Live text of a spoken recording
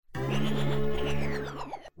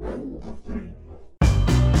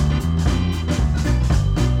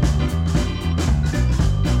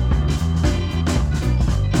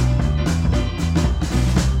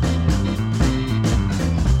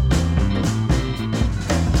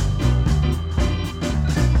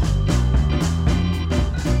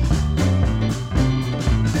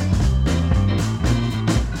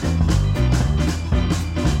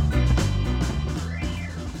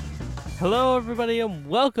Hello, everybody, and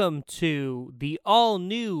welcome to the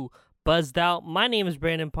all-new Buzzed Out. My name is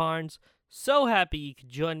Brandon Parnes. So happy you could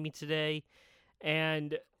join me today,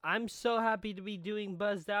 and I'm so happy to be doing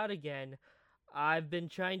Buzzed Out again. I've been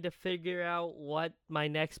trying to figure out what my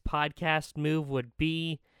next podcast move would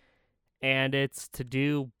be, and it's to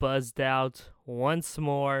do Buzzed Out once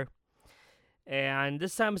more. And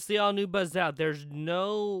this time it's the all-new Buzzed Out. There's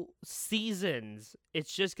no seasons.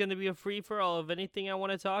 It's just going to be a free-for-all of anything I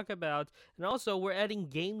want to talk about. And also, we're adding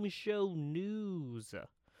game show news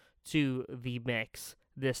to the mix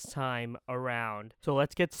this time around. So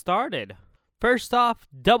let's get started. First off,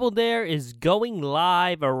 Double Dare is going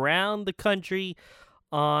live around the country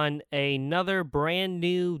on another brand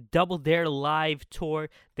new Double Dare live tour.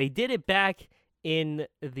 They did it back in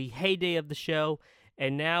the heyday of the show.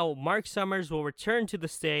 And now Mark Summers will return to the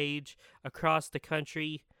stages across the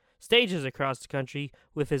country,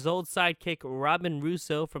 with his old sidekick Robin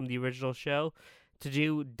Russo from the original show to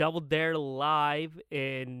do Double Dare live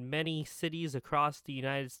in many cities across the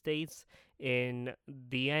United States in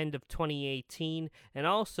the end of 2018. And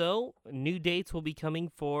also, new dates will be coming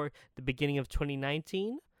for the beginning of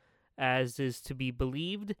 2019, as is to be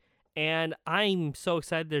believed. And I'm so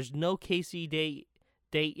excited. There's no KC date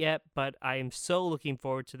yet, but I am so looking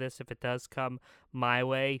forward to this if it does come my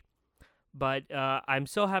way. But I'm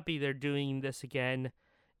so happy they're doing this again,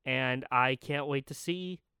 and I can't wait to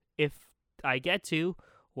see, if I get to,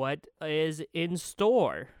 what is in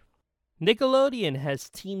store. Nickelodeon has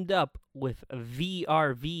teamed up with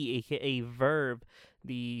VRV, aka Verve,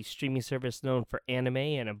 the streaming service known for anime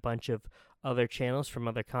and a bunch of other channels from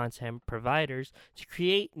other content providers, to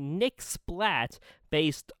create Nick Splat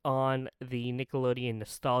based on the Nickelodeon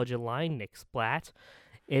nostalgia line, Nick Splat.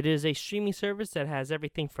 It is a streaming service that has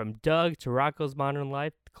everything from Doug to Rocko's Modern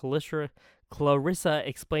Life, Clarissa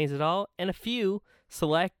Explains It All, and a few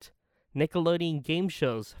select Nickelodeon game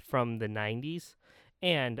shows from the 90s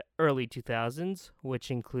and early 2000s, which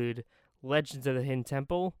include Legends of the Hidden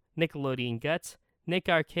Temple, Nickelodeon Guts, Nick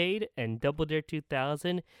Arcade, and Double Dare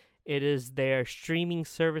 2000. It is their streaming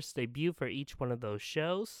service debut for each one of those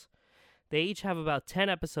shows. They each have about 10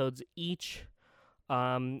 episodes each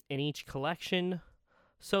in each collection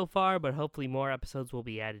so far, but hopefully more episodes will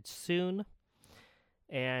be added soon.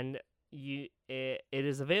 And it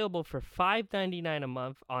is available for $5.99 a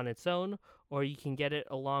month on its own, or you can get it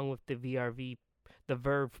along with the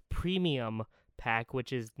Verve Premium pack,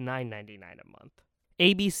 which is $9.99 a month.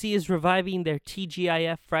 ABC is reviving their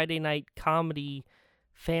TGIF Friday night comedy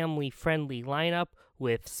family-friendly lineup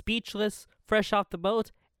with Speechless, Fresh Off the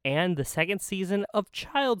Boat, and the second season of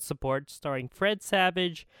Child Support starring Fred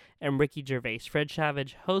Savage and Ricky Gervais. Fred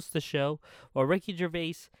Savage hosts the show, while Ricky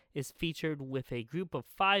Gervais is featured with a group of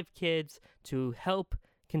 5 kids to help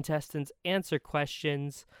contestants answer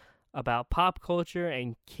questions about pop culture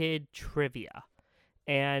and kid trivia.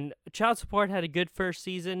 And Child Support had a good first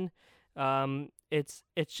season. It's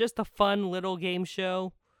just a fun little game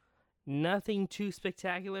show. Nothing too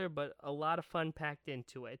spectacular, but a lot of fun packed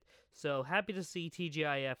into it. So happy to see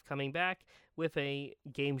TGIF coming back with a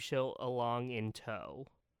game show along in tow.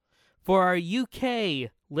 For our UK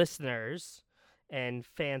listeners and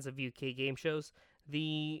fans of UK game shows,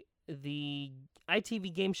 the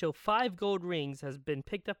ITV game show 5 Gold Rings has been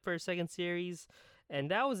picked up for a second series, and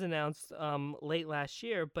that was announced late last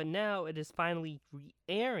year, but now it is finally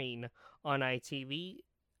re-airing on ITV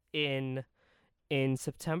in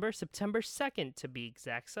September 2nd to be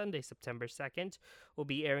exact. Sunday, September 2nd, will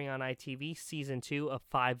be airing on ITV Season 2 of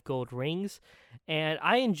 5 Gold Rings. And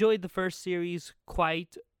I enjoyed the first series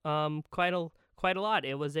quite a lot.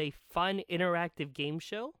 It was a fun, interactive game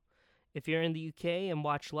show. If you're in the UK and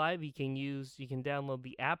watch live, you can download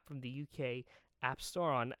the app from the UK App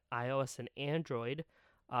Store on iOS and Android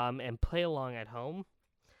and play along at home.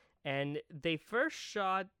 And they first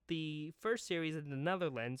shot the first series in the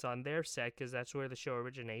Netherlands on their set, because that's where the show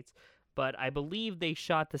originates. But I believe they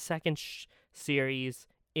shot the second series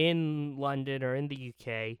in London or in the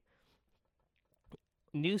UK.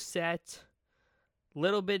 New set,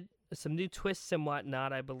 some new twists and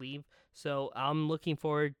whatnot, I believe. So I'm looking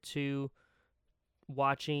forward to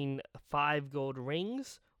watching 5 Gold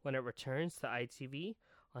Rings when it returns to ITV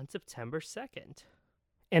on September 2nd.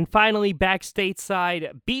 And finally, back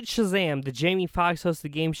stateside, Beat Shazam, the Jamie Foxx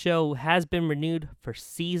hosted game show, has been renewed for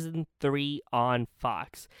Season 3 on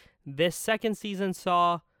Fox. This second season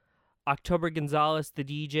saw October Gonzalez, the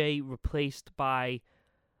DJ, replaced by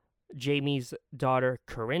Jamie's daughter,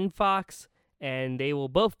 Corinne Fox, and they will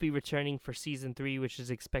both be returning for Season 3, which is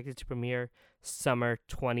expected to premiere summer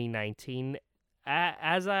 2019.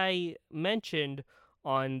 As I mentioned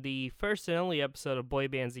on the first and only episode of Boy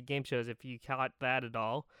Bands and Game Shows, if you caught that at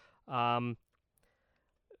all.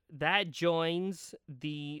 That joins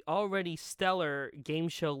the already stellar game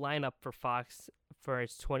show lineup for Fox for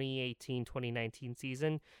its 2018-2019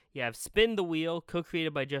 season. You have Spin the Wheel,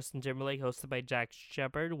 co-created by Justin Timberlake, hosted by Jack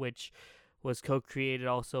Shepard, which was co-created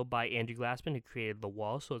also by Andrew Glassman, who created The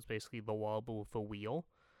Wall, so it's basically The Wall but with a wheel.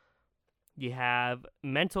 You have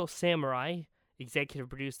Mental Samurai, executive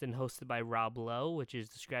produced and hosted by Rob Lowe, which is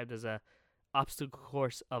described as a obstacle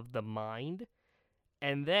course of the mind.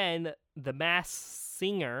 And then The Masked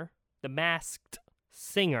Singer,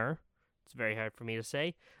 it's very hard for me to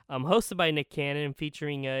say, hosted by Nick Cannon,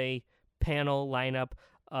 featuring a panel lineup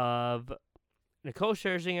of Nicole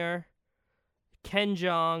Scherzinger, Ken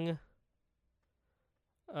Jeong,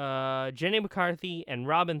 Jenny McCarthy, and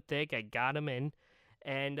Robin Thicke. I got him in.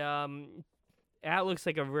 And that looks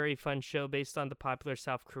like a very fun show based on the popular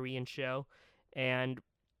South Korean show. And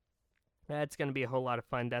that's going to be a whole lot of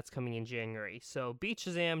fun. That's coming in January. So Beat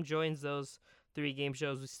Shazam joins those 3 game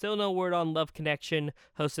shows. We still no word on Love Connection,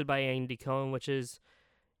 hosted by Andy Cohen, which is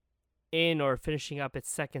in or finishing up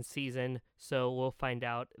its 2nd season. So we'll find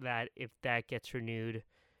out that if that gets renewed,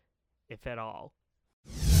 if at all.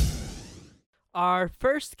 Our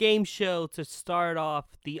first game show to start off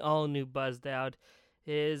the all-new Buzzed Out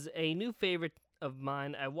is a new favorite of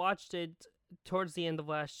mine. I watched it towards the end of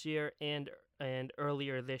last year and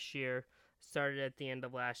earlier this year. Started at the end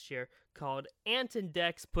of last year, called Ant and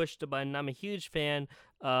Dec's Push the Button. I'm a huge fan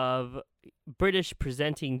of British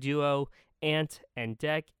presenting duo Ant and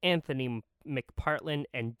Dec, Anthony McPartlin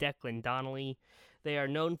and Declan Donnelly. They are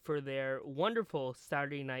known for their wonderful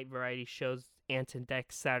Saturday night variety shows, Ant and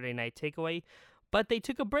Dec's Saturday Night Takeaway, but they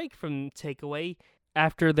took a break from Takeaway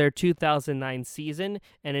after their 2009 season,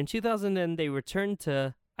 and in 2010 they returned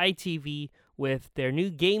to ITV with their new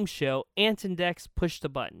game show, Ant and Dec's Push the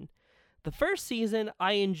Button. The first season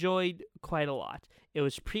I enjoyed quite a lot. It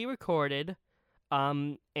was pre-recorded,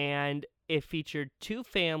 and it featured 2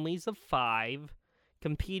 families of 5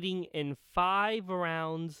 competing in 5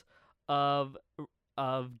 rounds of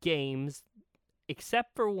games,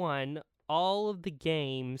 except for one. All of the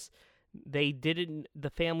games, the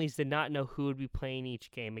families did not know who would be playing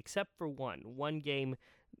each game, except for one. One game,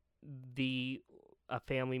 a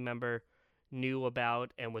family member knew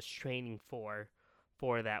about and was training for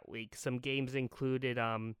that week. Some games included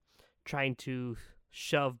trying to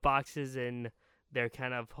shove boxes in their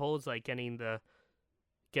kind of holes, like getting the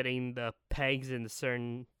pegs in the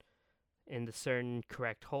certain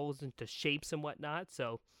correct holes into shapes and whatnot.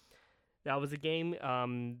 So that was a game.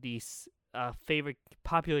 The favorite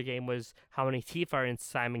popular game was How Many Teeth Are in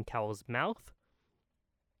Simon Cowell's Mouth.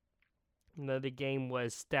 Another game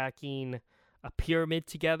was stacking a pyramid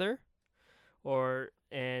together,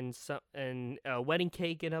 and a wedding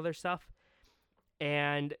cake and other stuff.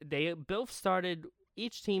 And they both started.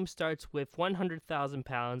 Each team starts with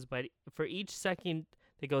 £100,000, but for each second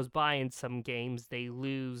that goes by in some games, they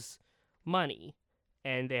lose money,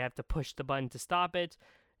 and they have to push the button to stop it.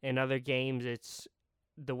 In other games, it's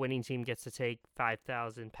the winning team gets to take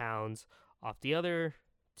 £5,000 off the other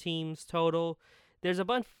team's total. There's a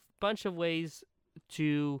bunch of ways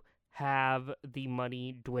to have the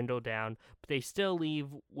money dwindle down, but they still leave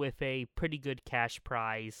with a pretty good cash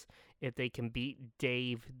prize if they can beat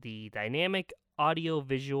Dave, the dynamic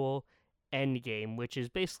audio-visual endgame, which is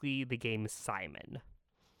basically the game Simon.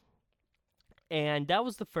 And that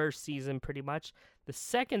was the first season, pretty much. The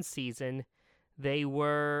second season,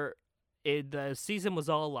 the season was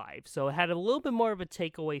all live, so it had a little bit more of a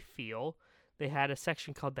takeaway feel. They had a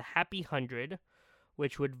section called the Happy 100,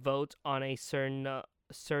 which would vote on a certain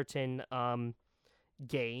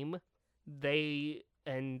game. They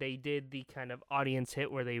did the kind of audience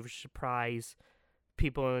hit where they would surprise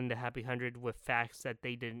people in the Happy 100 with facts that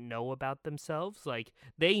they didn't know about themselves. Like,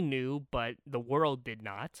 they knew, but the world did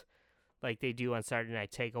not, like they do on Saturday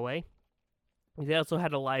Night Takeaway. They also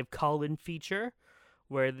had a live call-in feature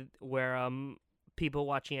where people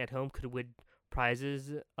watching at home could win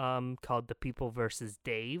prizes called The People versus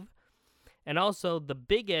Dave. And also the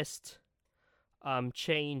biggest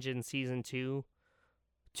change in season 2,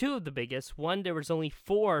 2 of the biggest. One, there was only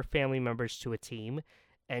 4 family members to a team,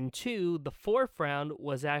 and 2, the 4th round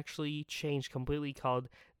was actually changed completely, called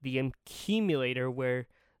the Accumulator, where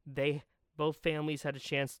both families had a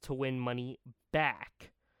chance to win money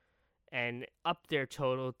back and up their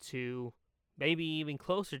total to maybe even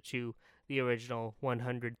closer to the original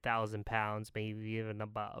 £100,000, maybe even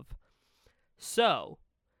above. So,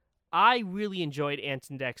 I really enjoyed Ant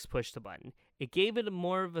and Dec's Push the Button. It gave it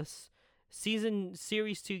more of a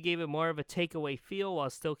Series 2 gave it more of a takeaway feel while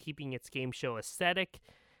still keeping its game show aesthetic,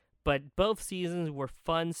 but both seasons were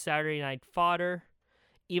fun Saturday night fodder,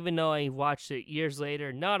 even though I watched it years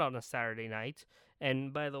later, not on a Saturday night.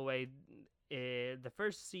 And by the way, the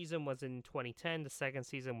first season was in 2010, the second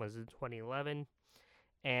season was in 2011,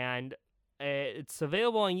 and it's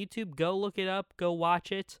available on YouTube. Go look it up, go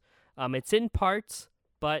watch it. It's in parts,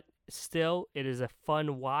 but still, it is a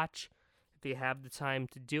fun watch if you have the time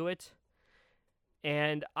to do it.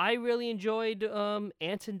 And I really enjoyed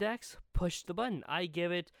Ant and Dex Push the Button. I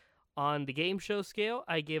give it, on the game show scale,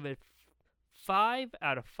 I give it 5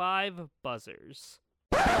 out of 5 buzzers.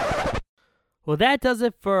 Well, that does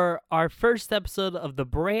it for our first episode of the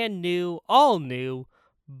brand new, all new,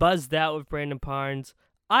 Buzzed Out with Brandon Parnes.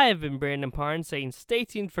 I have been Brandon Parnes saying stay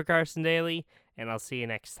tuned for Carson Daly, and I'll see you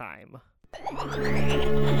next time. Thank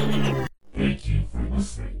you for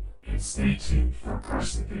listening, and stay tuned for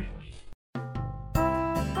Carson Daly.